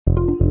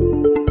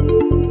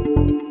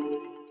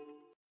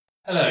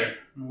Hello,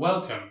 and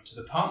welcome to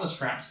the Partners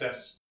for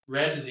Access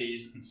Rare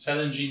Disease and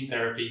Cell and Gene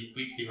Therapy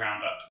Weekly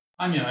Roundup.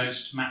 I'm your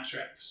host, Matt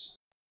Trex.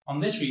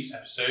 On this week's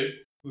episode,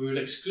 we will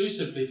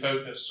exclusively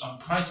focus on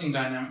pricing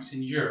dynamics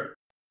in Europe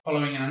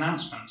following an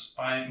announcement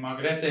by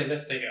Margrethe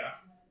Vestager,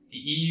 the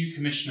EU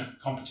Commissioner for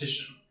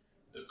Competition,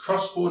 that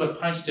cross-border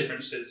price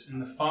differences in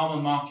the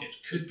pharma market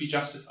could be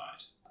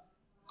justified.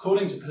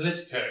 According to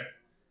Politico,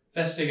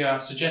 Vestager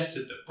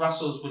suggested that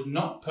Brussels would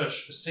not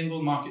push for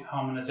single market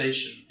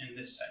harmonisation in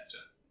this sector.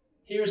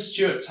 Here is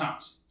Stuart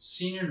Tutt,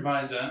 Senior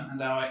Advisor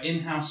and our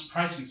in-house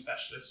pricing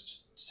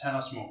specialist, to tell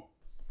us more.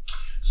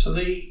 So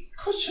the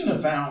question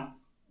about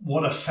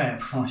what are fair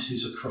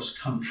prices across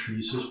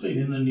countries has been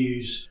in the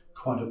news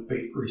quite a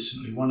bit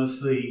recently. One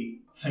of the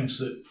things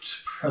that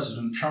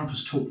President Trump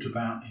has talked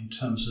about in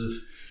terms of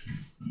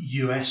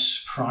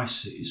US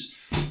prices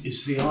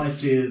is the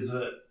idea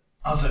that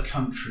other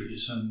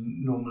countries,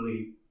 and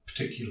normally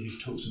particularly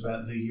talks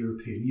about the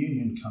European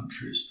Union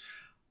countries,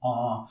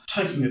 are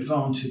taking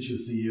advantage of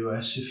the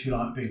US, if you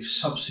like, being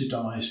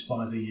subsidised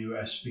by the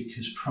US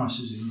because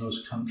prices in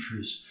those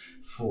countries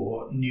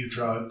for new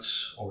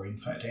drugs, or in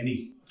fact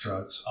any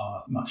drugs,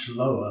 are much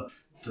lower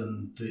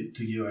than the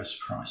US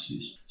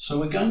prices. So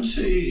we're going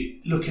to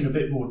look in a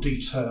bit more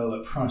detail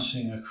at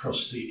pricing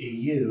across the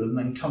EU and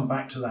then come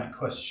back to that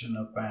question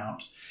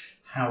about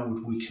how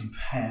would we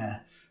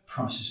compare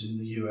prices in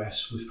the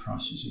US with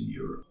prices in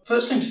Europe.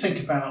 First thing to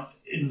think about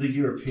in the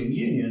European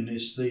Union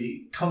is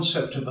the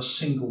concept of a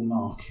single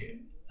market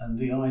and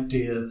the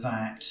idea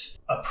that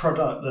a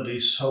product that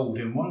is sold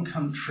in one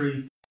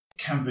country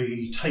can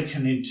be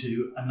taken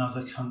into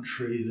another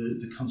country,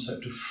 the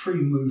concept of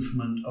free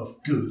movement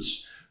of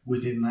goods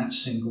within that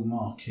single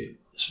market.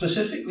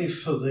 Specifically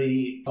for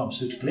the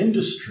pharmaceutical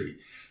industry,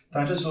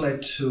 that has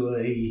led to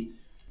a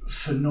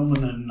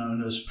phenomenon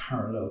known as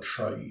parallel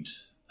trade.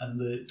 And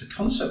the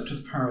concept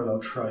of parallel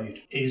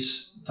trade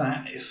is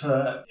that if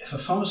a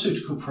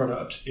pharmaceutical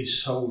product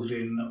is sold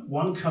in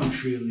one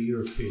country in the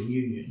European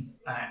Union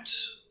at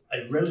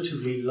a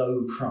relatively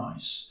low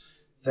price,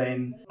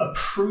 then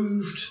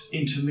approved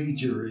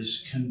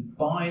intermediaries can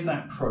buy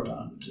that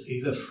product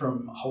either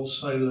from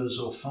wholesalers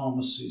or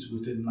pharmacies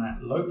within that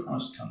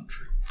low-priced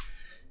country,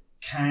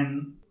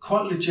 can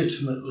quite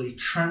legitimately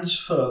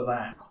transfer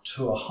that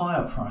to a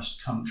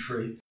higher-priced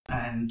country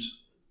and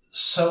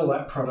sell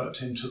that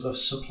product into the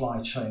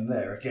supply chain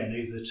there, again,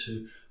 either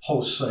to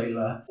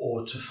wholesaler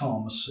or to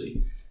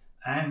pharmacy.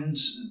 And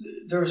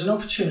there is an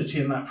opportunity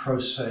in that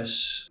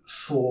process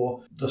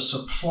for the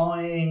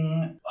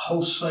supplying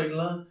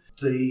wholesaler,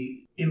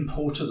 the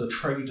importer, the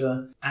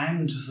trader,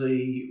 and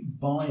the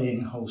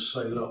buying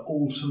wholesaler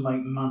all to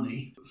make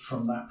money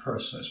from that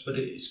process. But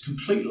it is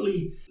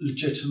completely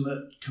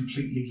legitimate,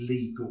 completely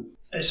legal.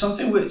 It's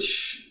something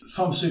which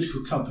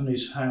pharmaceutical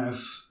companies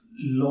have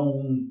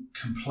long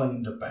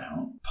complained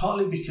about,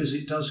 partly because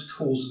it does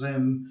cause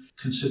them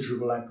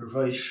considerable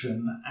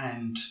aggravation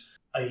and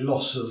a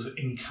loss of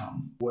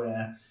income,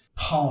 where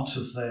part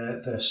of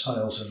their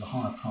sales in the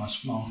higher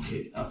priced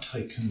market are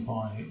taken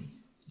by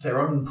their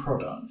own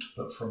product,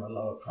 but from a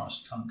lower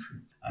priced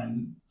country.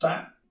 And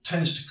that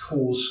tends to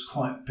cause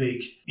quite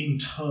big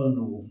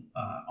internal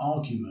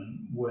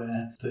argument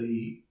where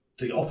the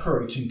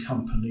operating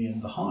company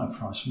in the higher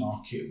price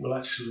market will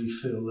actually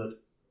feel that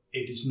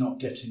it is not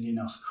getting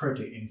enough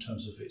credit in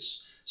terms of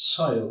its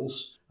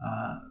sales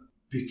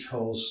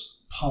because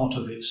part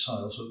of its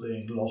sales are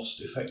being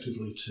lost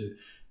effectively to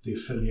the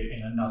affiliate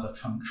in another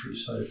country.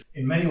 So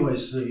in many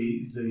ways,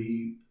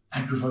 the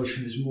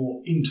aggravation is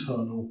more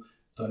internal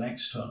than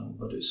external,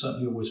 but it's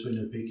certainly always been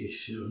a big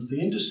issue. And the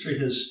industry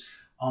has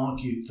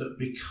argued that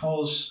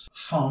because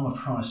pharma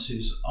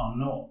prices are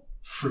not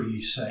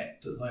freely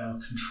set, that they are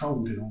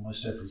controlled in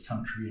almost every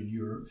country in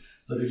Europe,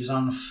 that it is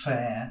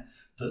unfair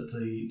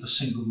that the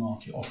single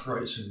market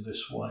operates in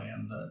this way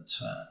and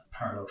that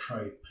parallel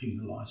trade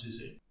penalises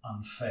it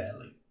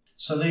unfairly.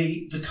 So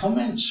the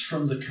comments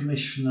from the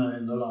Commissioner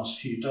in the last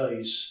few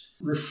days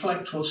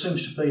reflect what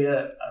seems to be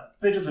a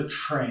bit of a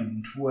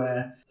trend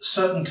where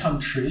certain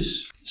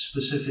countries,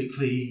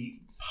 specifically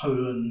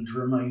Poland,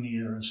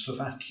 Romania and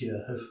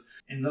Slovakia, have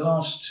in the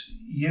last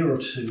year or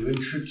two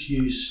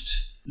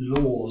introduced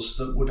laws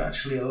that would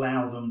actually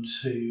allow them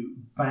to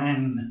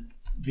ban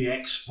the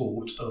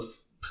export of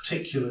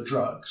particular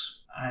drugs,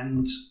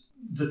 and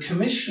the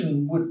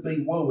Commission would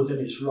be well within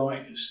its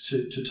rights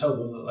to tell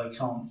them that they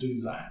can't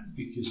do that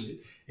because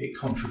it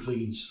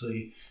contravenes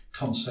the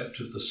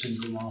concept of the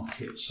single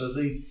market. So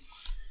the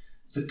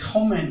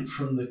comment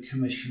from the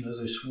Commissioner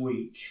this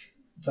week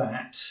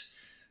that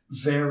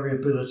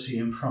variability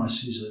in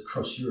prices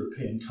across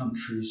European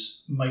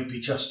countries may be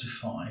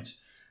justified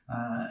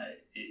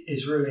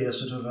is really a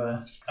sort of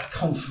a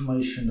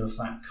confirmation of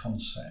that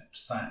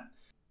concept, that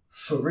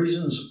for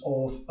reasons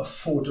of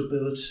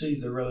affordability,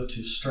 the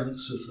relative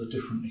strengths of the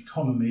different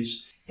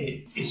economies,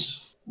 it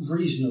is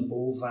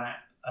reasonable that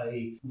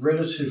a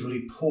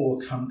relatively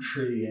poor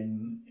country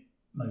in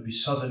maybe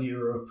Southern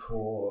Europe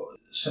or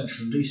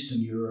Central and Eastern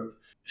Europe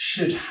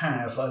should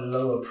have a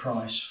lower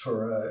price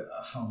for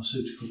a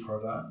pharmaceutical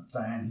product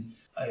than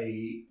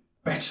a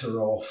better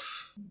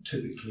off,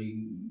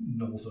 typically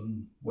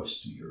northern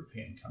Western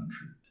European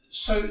country.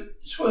 So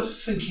it's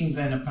worth thinking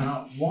then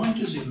about why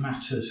does it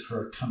matter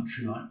for a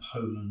country like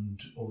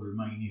Poland or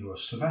Romania or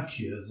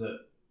Slovakia that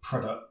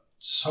product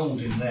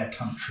sold in their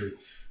country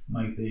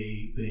may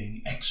be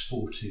being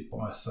exported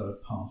by a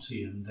third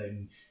party and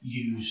then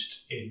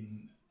used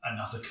in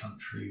another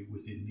country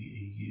within the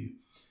EU. And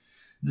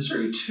there's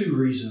really two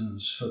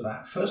reasons for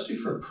that. Firstly,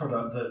 for a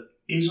product that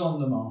is on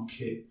the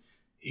market,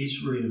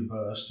 is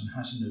reimbursed and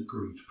has an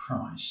agreed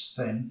price,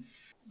 then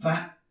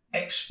that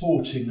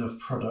exporting of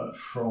product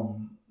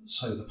from,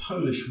 say, the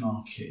Polish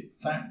market,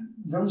 that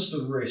runs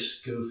the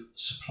risk of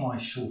supply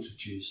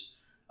shortages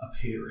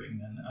appearing.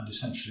 And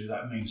essentially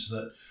that means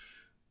that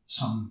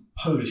some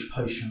Polish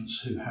patients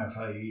who have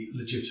a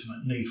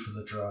legitimate need for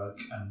the drug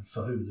and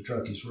for whom the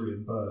drug is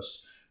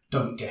reimbursed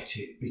don't get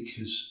it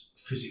because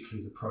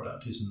physically the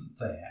product isn't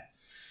there.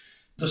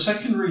 The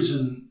second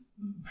reason,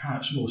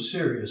 perhaps more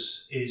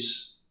serious,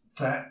 is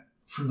that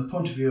from the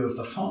point of view of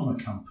the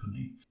pharma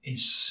company, in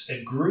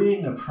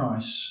agreeing a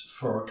price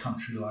for a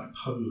country like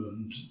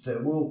Poland,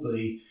 there will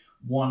be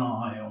one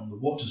eye on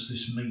what does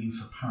this mean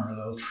for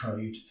parallel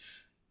trade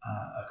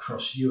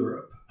across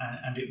Europe,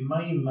 and it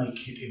may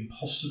make it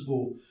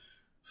impossible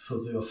for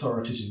the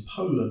authorities in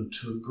Poland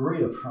to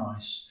agree a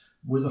price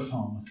with a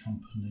pharma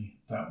company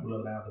that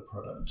will allow the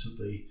product to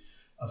be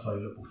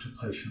available to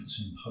patients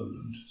in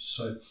Poland.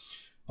 So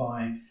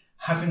by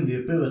having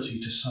the ability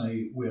to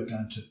say we're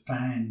going to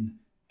ban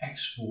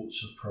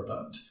exports of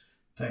product,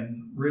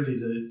 then really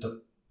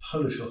the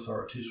Polish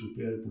authorities would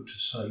be able to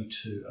say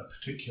to a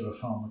particular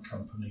pharma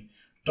company,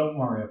 don't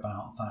worry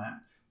about that,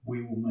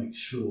 we will make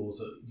sure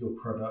that your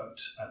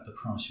product at the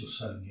price you're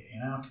selling it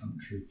in our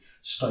country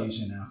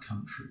stays in our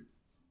country.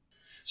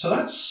 So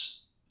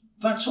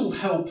that's all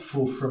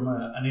helpful from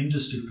an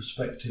industry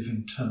perspective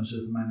in terms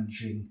of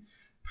managing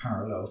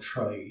parallel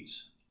trade.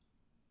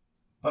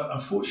 But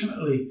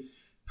unfortunately,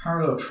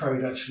 parallel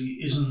trade actually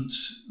isn't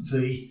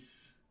the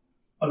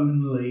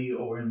only,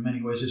 or in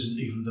many ways isn't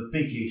even the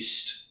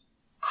biggest,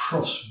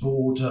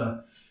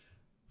 cross-border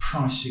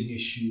pricing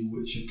issue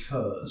which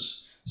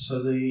occurs.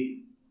 So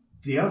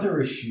the other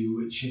issue,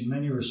 which in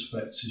many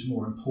respects is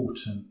more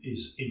important,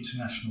 is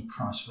international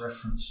price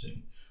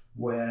referencing,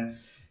 where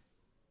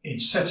in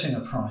setting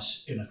a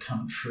price in a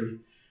country,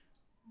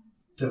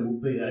 there will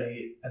be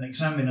an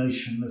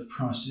examination of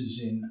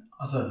prices in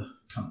other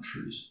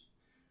countries,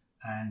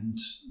 and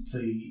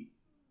the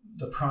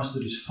price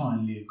that is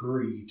finally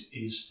agreed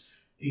is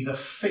either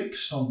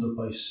fixed on the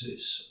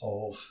basis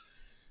of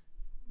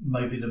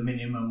maybe the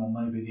minimum or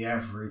maybe the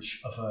average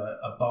of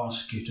a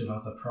basket of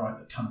other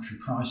country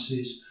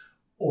prices,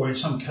 or in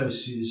some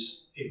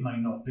cases it may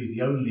not be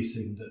the only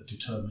thing that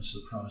determines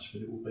the price,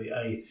 but it will be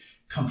a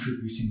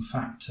contributing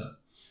factor.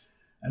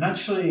 And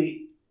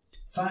actually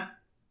that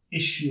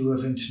issue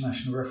of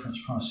international reference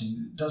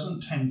pricing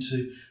doesn't tend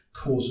to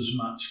cause as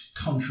much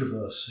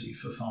controversy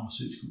for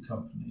pharmaceutical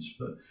companies,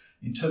 but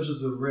in terms of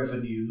the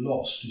revenue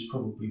lost is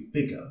probably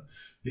bigger,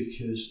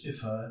 because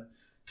if a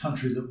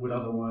country that would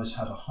otherwise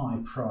have a high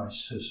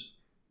price has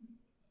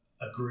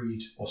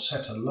agreed or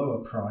set a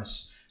lower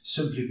price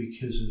simply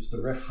because of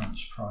the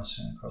reference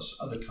pricing across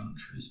other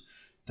countries,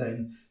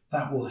 then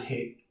that will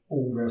hit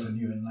all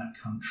revenue in that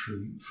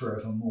country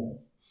forevermore.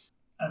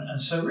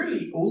 And so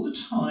really all the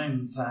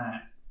time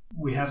that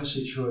we have a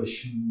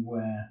situation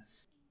where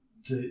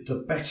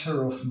the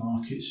better off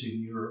markets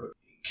in Europe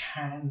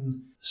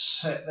can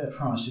set their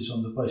prices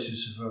on the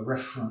basis of a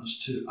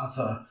reference to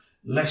other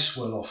less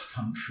well-off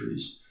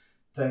countries,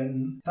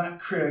 then that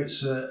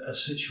creates a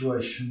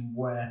situation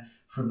where,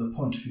 from the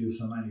point of view of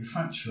the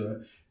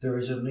manufacturer, there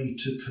is a need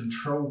to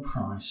control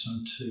price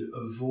and to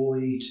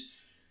avoid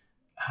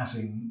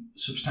having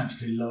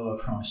substantially lower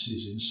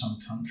prices in some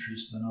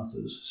countries than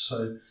others.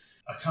 So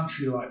a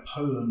country like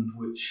Poland,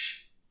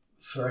 which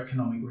for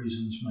economic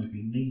reasons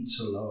maybe needs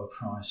a lower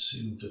price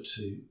in order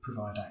to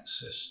provide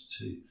access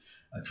to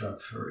a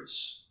drug for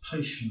its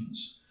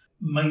patients,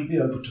 may be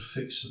able to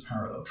fix the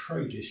parallel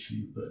trade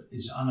issue, but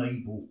is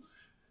unable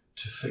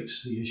to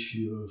fix the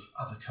issue of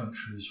other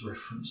countries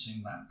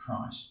referencing that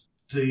price.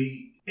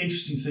 The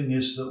interesting thing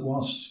is that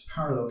whilst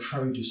parallel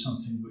trade is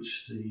something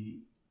which the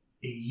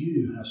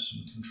EU has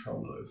some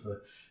control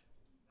over,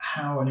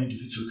 how an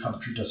individual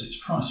country does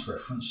its price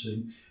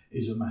referencing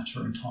is a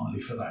matter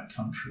entirely for that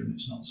country, and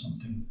it's not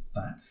something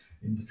that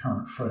in the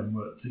current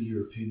framework the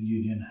European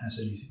Union has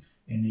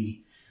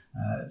any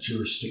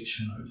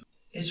jurisdiction over.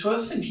 It's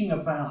worth thinking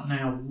about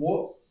now,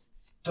 what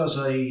does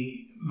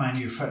a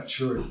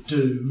manufacturer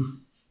do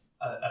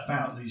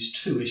about these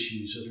two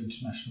issues of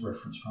international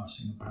reference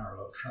pricing and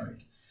parallel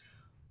trade?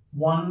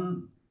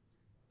 One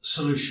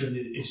solution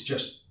is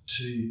just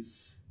to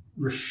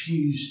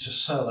refuse to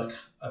sell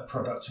a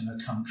product in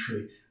a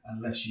country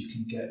unless you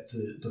can get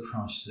the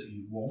price that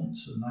you want,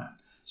 and that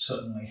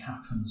certainly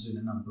happens in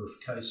a number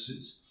of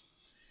cases.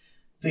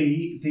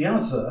 The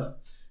other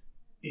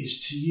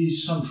is to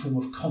use some form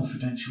of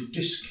confidential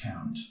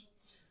discount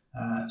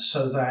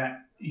so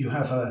that you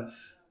have a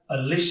a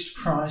list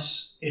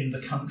price in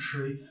the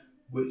country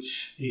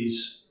which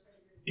is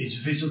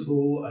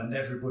visible and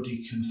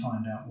everybody can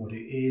find out what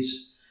it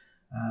is,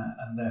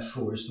 and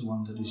therefore is the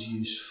one that is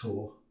used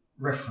for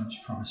reference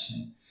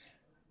pricing.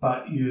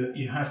 But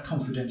you have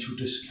confidential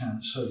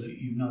discounts so that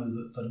you know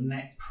that the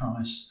net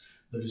price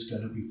that is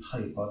going to be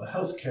paid by the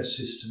healthcare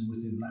system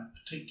within that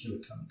particular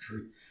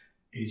country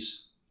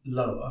is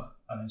lower,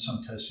 and in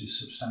some cases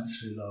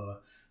substantially lower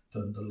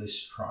than the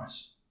list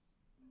price.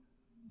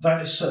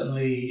 That is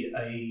certainly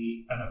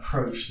an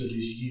approach that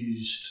is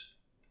used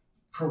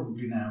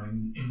probably now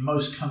in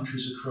most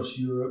countries across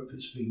Europe.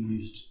 It's being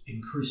used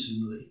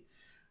increasingly,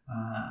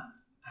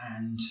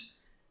 and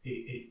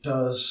it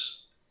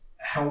does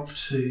help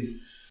to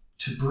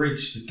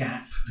bridge the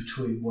gap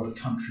between what a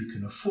country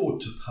can afford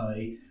to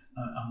pay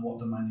and what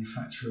the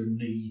manufacturer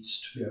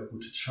needs to be able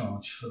to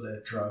charge for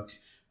their drug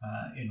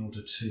in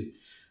order to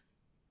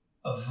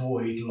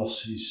avoid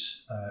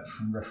losses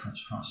from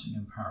reference pricing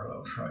and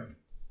parallel trade.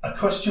 A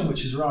question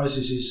which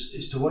arises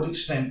is to what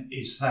extent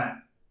is that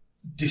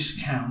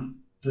discount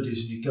that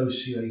is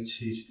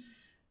negotiated,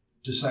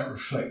 does that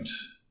reflect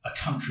a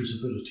country's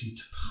ability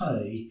to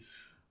pay,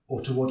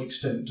 or to what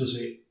extent does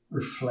it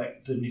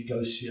reflect the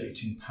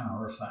negotiating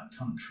power of that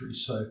country?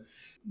 So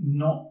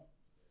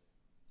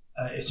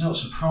it's not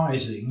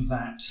surprising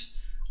that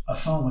a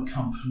pharma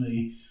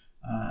company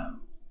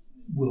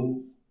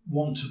will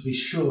want to be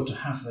sure to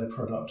have their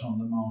product on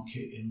the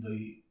market in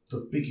the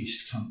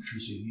biggest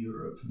countries in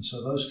Europe. And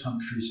so those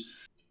countries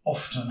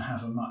often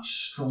have a much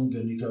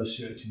stronger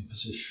negotiating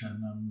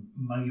position and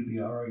maybe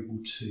are able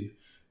to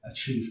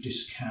achieve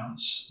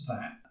discounts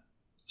that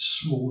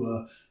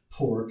smaller,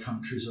 poorer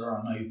countries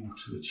are unable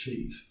to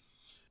achieve.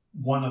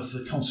 One of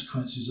the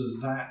consequences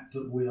of that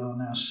we are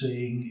now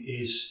seeing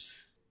is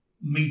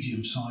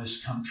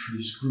medium-sized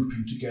countries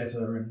grouping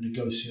together and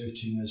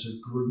negotiating as a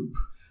group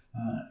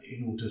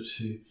in order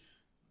to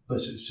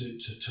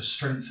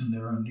strengthen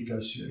their own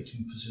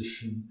negotiating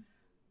position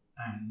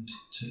and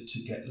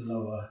to get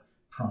lower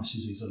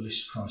prices, either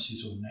list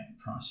prices or net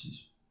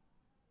prices.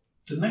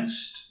 The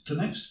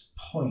next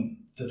point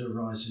that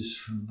arises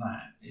from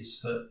that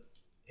is that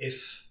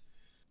if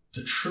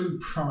the true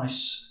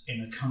price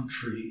in a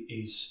country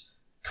is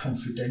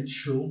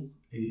confidential,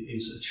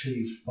 is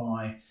achieved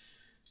by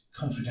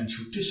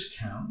confidential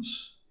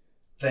discounts,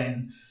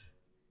 then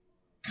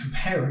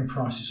comparing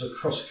prices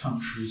across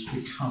countries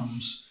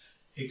becomes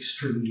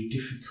extremely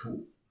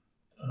difficult.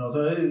 And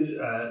although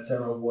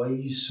there are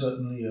ways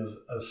certainly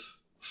of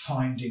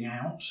finding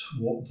out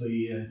what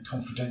the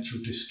confidential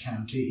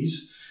discount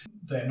is,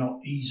 they're not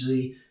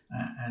easy,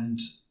 and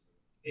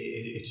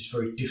it is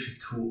very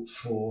difficult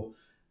for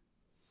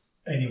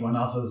anyone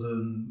other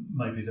than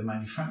maybe the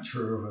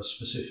manufacturer of a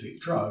specific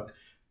drug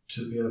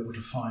to be able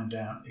to find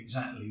out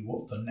exactly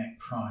what the net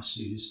price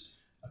is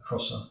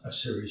across a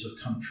series of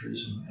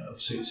countries. And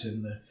obviously it's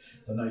in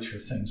the nature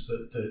of things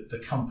that the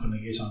company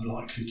is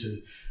unlikely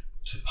to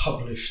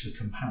publish the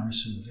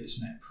comparison of its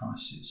net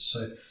prices.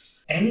 So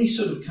any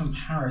sort of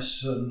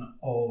comparison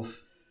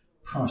of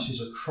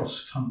prices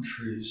across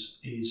countries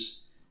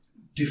is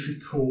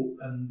difficult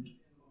and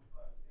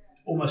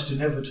almost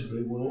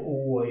inevitably will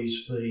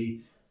always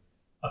be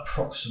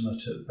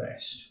approximate at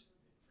best.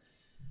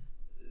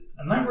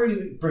 And that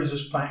really brings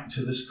us back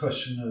to this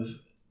question of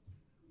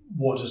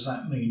what does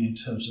that mean in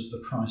terms of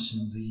the price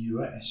in the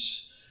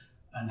US,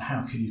 and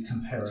how can you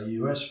compare a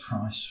US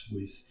price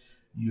with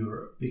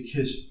Europe?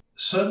 Because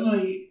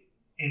certainly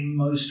in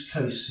most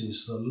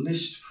cases, the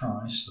list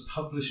price, the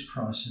published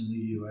price in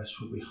the US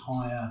will be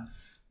higher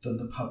than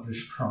the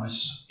published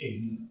price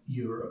in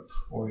Europe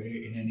or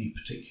in any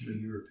particular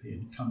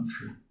European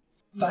country.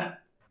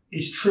 That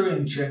is true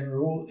in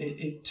general.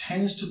 It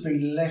tends to be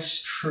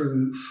less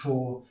true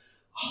for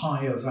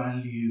higher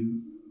value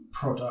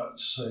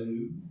products, so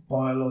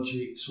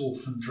biologics,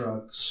 orphan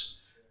drugs,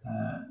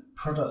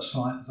 products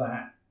like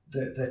that.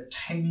 There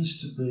tends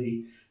to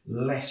be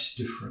less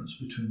difference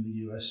between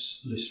the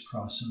US list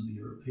price and the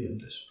European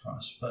list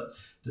price, but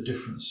the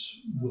difference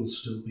will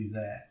still be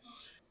there.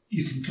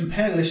 You can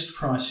compare list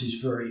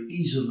prices very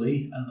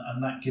easily,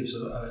 and that gives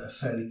a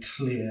fairly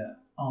clear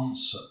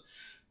answer.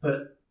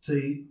 But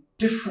the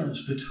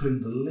difference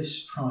between the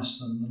list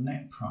price and the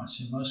net price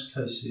in most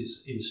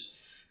cases is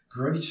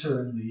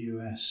greater in the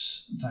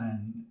US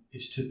than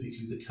is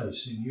typically the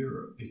case in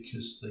Europe,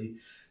 because the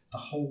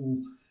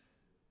whole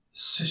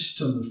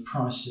system of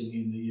pricing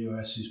in the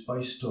US is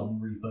based on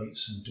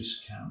rebates and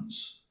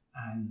discounts,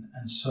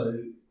 and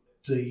so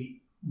the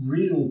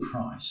real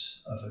price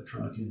of a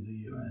drug in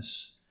the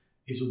US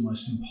is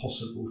almost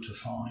impossible to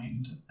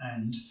find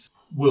and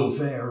will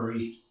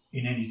vary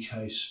in any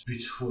case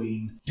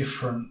between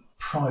different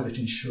private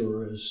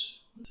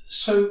insurers.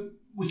 So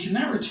we can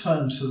now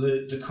return to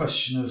the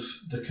question of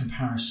the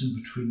comparison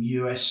between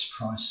US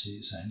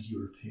prices and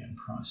European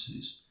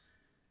prices.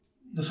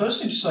 The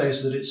first thing to say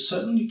is that it's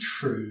certainly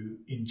true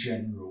in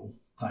general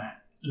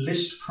that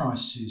list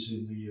prices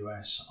in the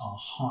US are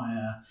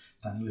higher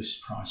than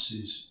list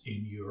prices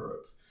in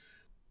Europe.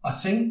 I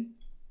think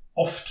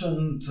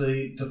often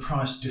the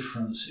price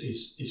difference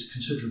is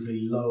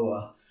considerably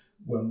lower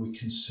when we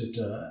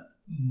consider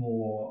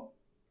more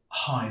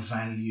high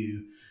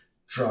value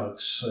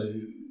drugs, so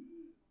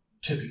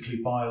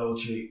typically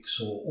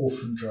biologics or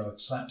orphan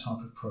drugs, that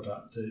type of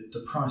product.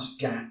 The price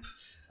gap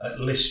at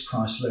list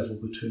price level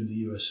between the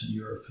US and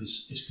Europe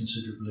is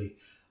considerably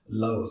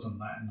lower than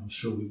that, and I'm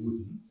sure we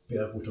wouldn't be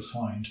able to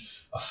find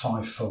a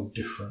five-fold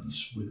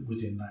difference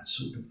within that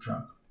sort of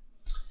drug.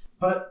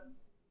 But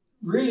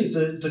really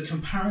the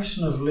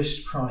comparison of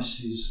list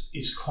prices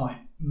is quite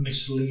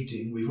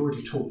misleading. We've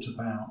already talked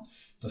about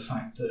the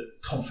fact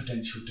that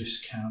confidential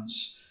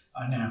discounts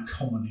are now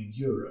common in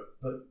Europe,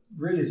 but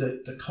really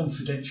the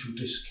confidential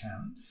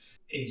discount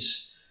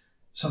is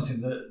something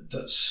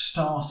that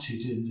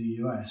started in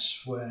the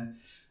US, where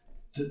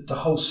the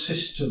whole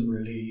system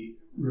really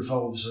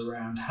revolves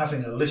around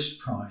having a list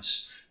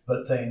price,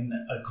 but then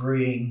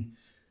agreeing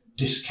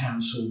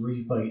discounts or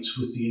rebates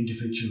with the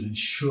individual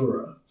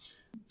insurer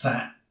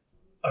that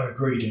are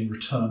agreed in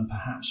return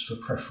perhaps for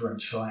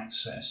preferential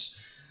access.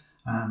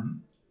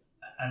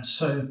 And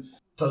so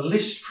the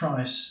list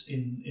price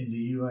in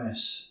the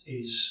US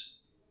is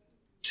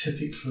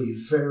typically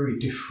very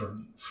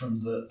different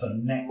from the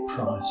net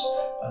price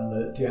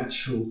and the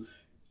actual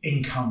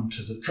income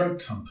to the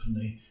drug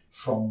company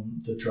from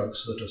the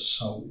drugs that are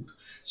sold.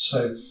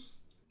 So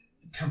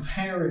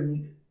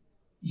comparing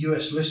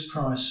US list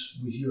price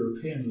with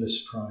European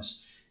list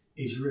price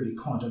is really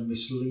quite a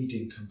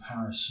misleading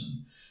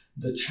comparison.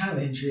 The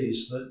challenge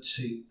is that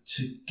to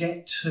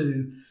get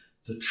to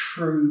the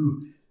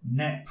true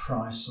net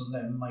price and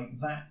then make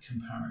that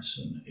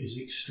comparison is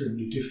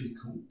extremely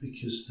difficult,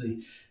 because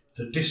the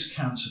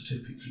discounts are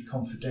typically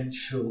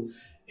confidential.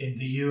 In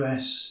the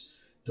US,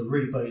 the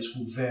rebates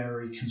will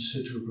vary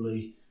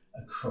considerably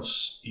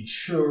across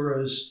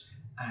insurers,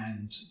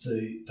 and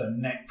the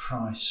net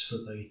price for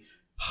the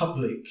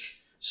public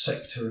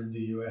sector in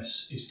the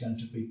US is going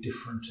to be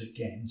different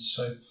again.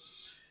 So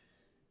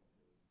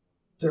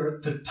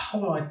the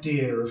whole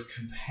idea of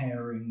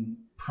comparing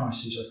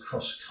prices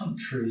across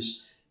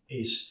countries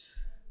is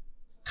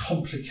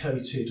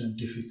complicated and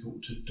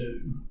difficult to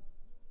do.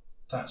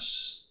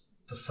 That's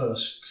the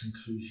first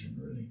conclusion,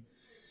 really.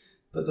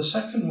 But the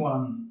second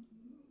one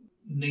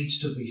needs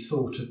to be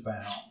thought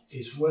about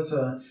is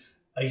whether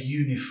a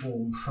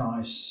uniform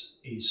price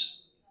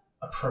is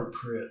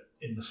appropriate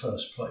in the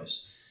first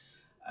place.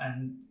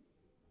 And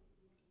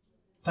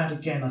that,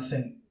 again, I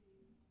think,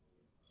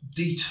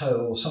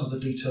 some of the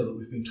detail that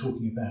we've been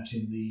talking about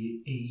in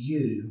the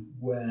EU,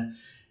 where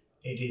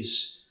it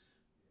is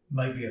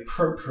maybe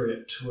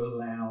appropriate to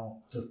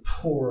allow the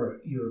poorer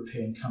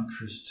European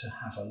countries to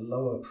have a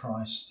lower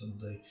price than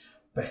the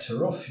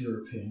better off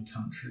European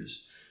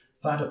countries.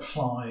 That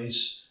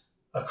applies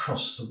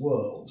across the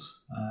world.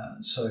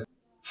 So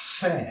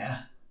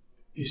fair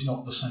is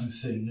not the same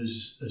thing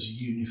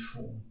as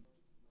uniform.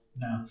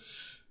 Now,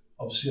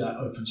 obviously that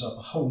opens up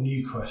a whole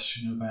new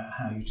question about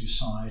how you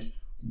decide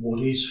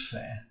what is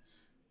fair.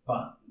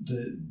 But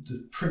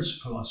the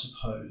principle, I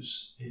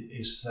suppose,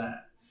 is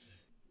that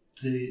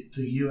the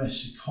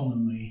US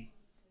economy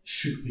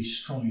should be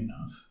strong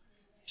enough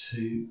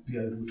to be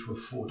able to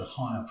afford a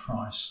higher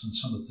price than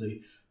some of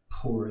the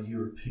poorer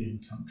European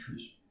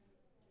countries.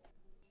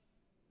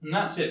 And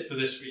that's it for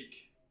this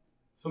week.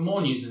 For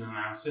more news and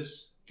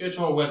analysis, go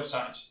to our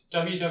website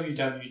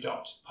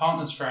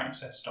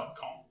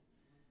www.partnersforaccess.com.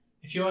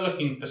 If you are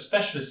looking for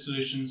specialist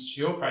solutions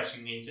to your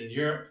pricing needs in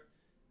Europe,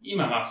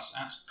 email us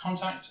at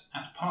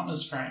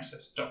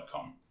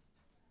contact@partnersforaccess.com.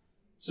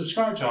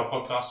 Subscribe to our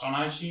podcast on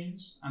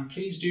iTunes, and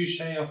please do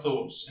share your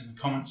thoughts in the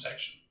comments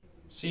section.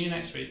 See you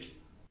next week.